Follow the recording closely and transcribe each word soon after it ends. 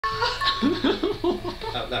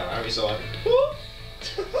no, Harry's like,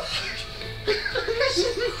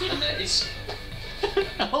 It's...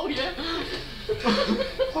 Oh yeah.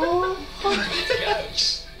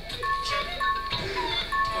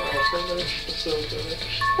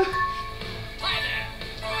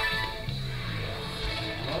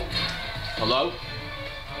 Hello?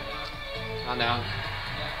 And now.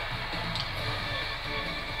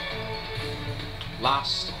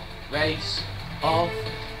 Last race of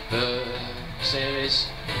the series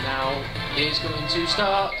now is going to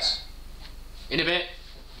start in a bit.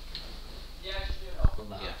 Yeah.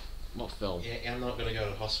 What film? yeah, I'm not going to go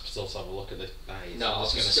to hospital to have a look at the eyes. No, I'm I'll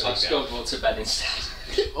just just go to bed instead.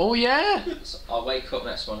 Oh yeah. So I'll wake up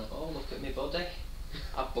next morning. Oh, look at me body.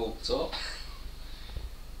 I've bulked up.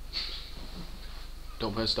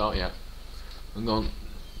 Don't press start yet. Hang on.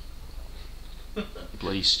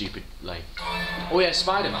 Bloody stupid lane. Oh yeah,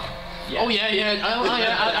 Spider-Man. Yeah. Oh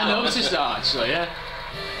yeah. I noticed that actually. Yeah.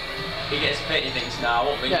 He gets fit. He thinks, "Nah, I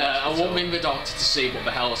won't ring. Yeah, I won't ring the doctor to see what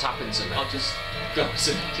the hell has happened to me. I'll just go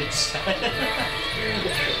to bed instead."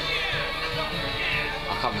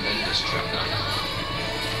 I can't remember this trip now.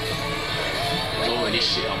 There's already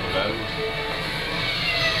shit on the road.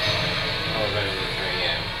 Oh, ready to 3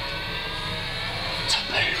 AM.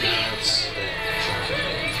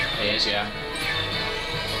 It is, yeah.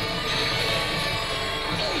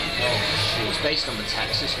 Oh, it's based on the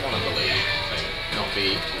Texas one, I believe.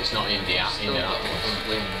 It's not India.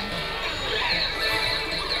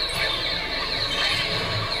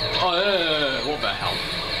 Oh, what the hell?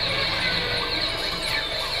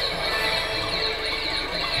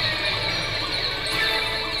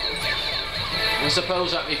 I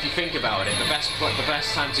suppose that if you think about it, the best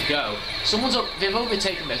time to go. They've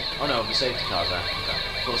overtaken this. Oh no, the safety car's there. Okay.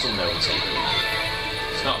 I thought someone overtaken it.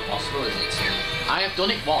 It's not possible, is it? I have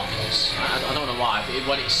done it once. I don't know why.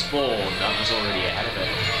 When it spawned, I was already ahead of it.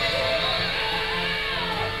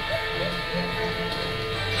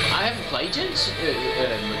 I haven't played Jensen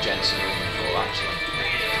before, actually.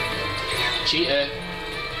 Cheater.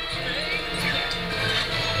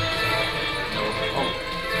 No. Oh.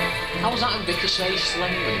 How was that in Ricochet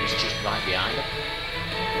sling when he was just right behind him?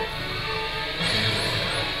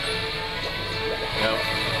 No.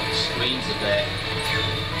 Screens a bit.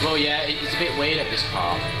 Well, yeah, it's a bit weird at this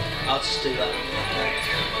part. I'll just do that.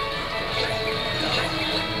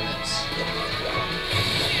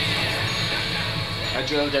 I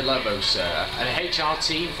drove the Lobo, sir, and a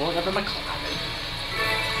HRT in front of a McLaren.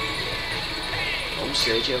 Oh,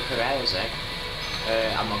 Sergio Perez, eh?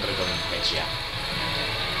 I'm not going to go in the pitch yet.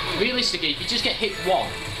 Realistically, if you just get hit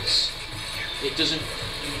once, it doesn't,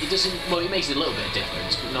 well, it makes a little bit of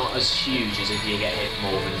difference, but not as huge as if you get hit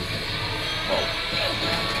more than, well,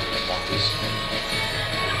 once.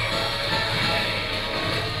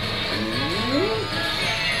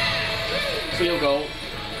 Field goal,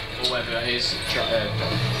 or whatever it is.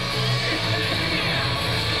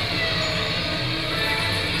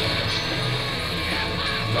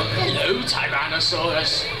 Hello,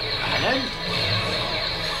 Tyrannosaurus. Alan.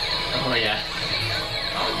 Oh yeah.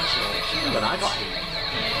 But I got him.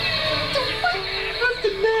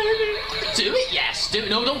 Do it, yes. Do it.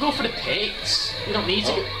 No, don't go for the pits. You don't need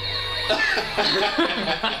to.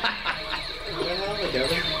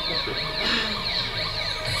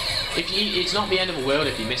 It's not the end of the world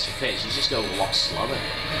if you miss your pitch. You just go a lot slower.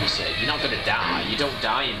 You said you're not gonna die. You don't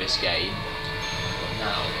die in this game. But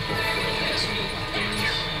now,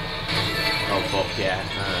 oh fuck yeah.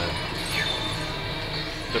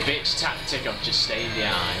 The bitch tactic of just staying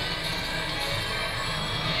behind.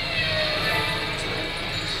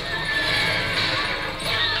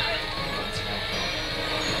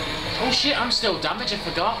 Oh shit, I'm still damaged, I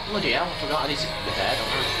forgot. Bloody hell, I forgot I need to repair, don't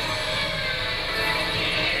I?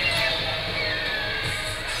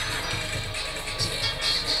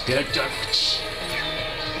 Good damage.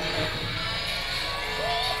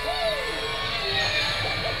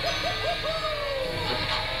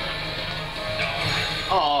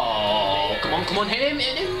 Oh, come on, hit him.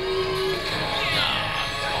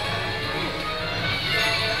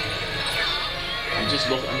 I'm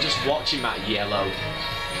just watching that yellow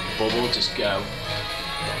bubble just go.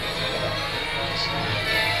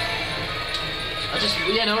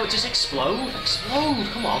 Just explode,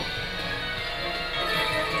 come on.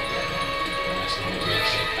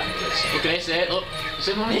 Look at this, look.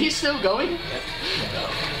 See, he's still going.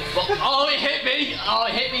 But, oh, it hit me! Oh,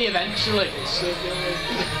 it hit me eventually.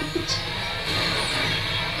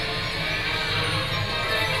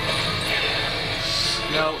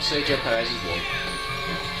 No, Sergio Perez has won.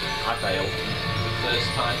 I failed. first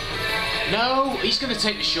time. No, he's going to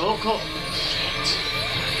take the shortcut. Shit.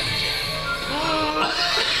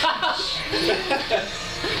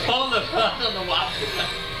 Hold on, I don't know what happened then.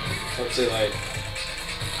 Not too late.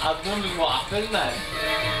 I was wondering what happened then.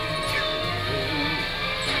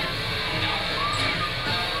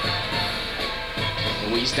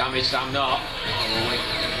 Oh, he's damaged, I'm not.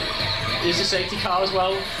 Oh, there's a safety car as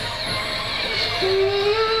well.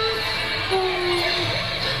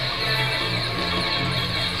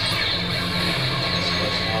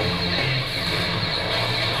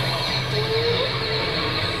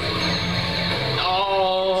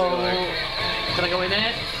 Oh! Can I go in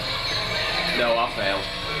there? No, I failed.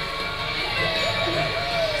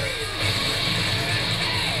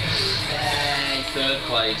 Hey, third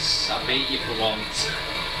place. I beat you for once.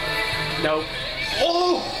 No.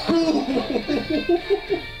 Oh!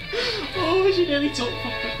 Oh, she nearly took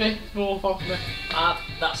the fourth off me.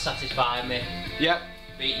 That satisfied me. Yep.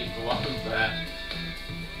 Beat you for what was there.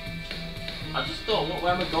 I just thought, look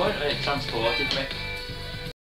where we're going, and it transported me.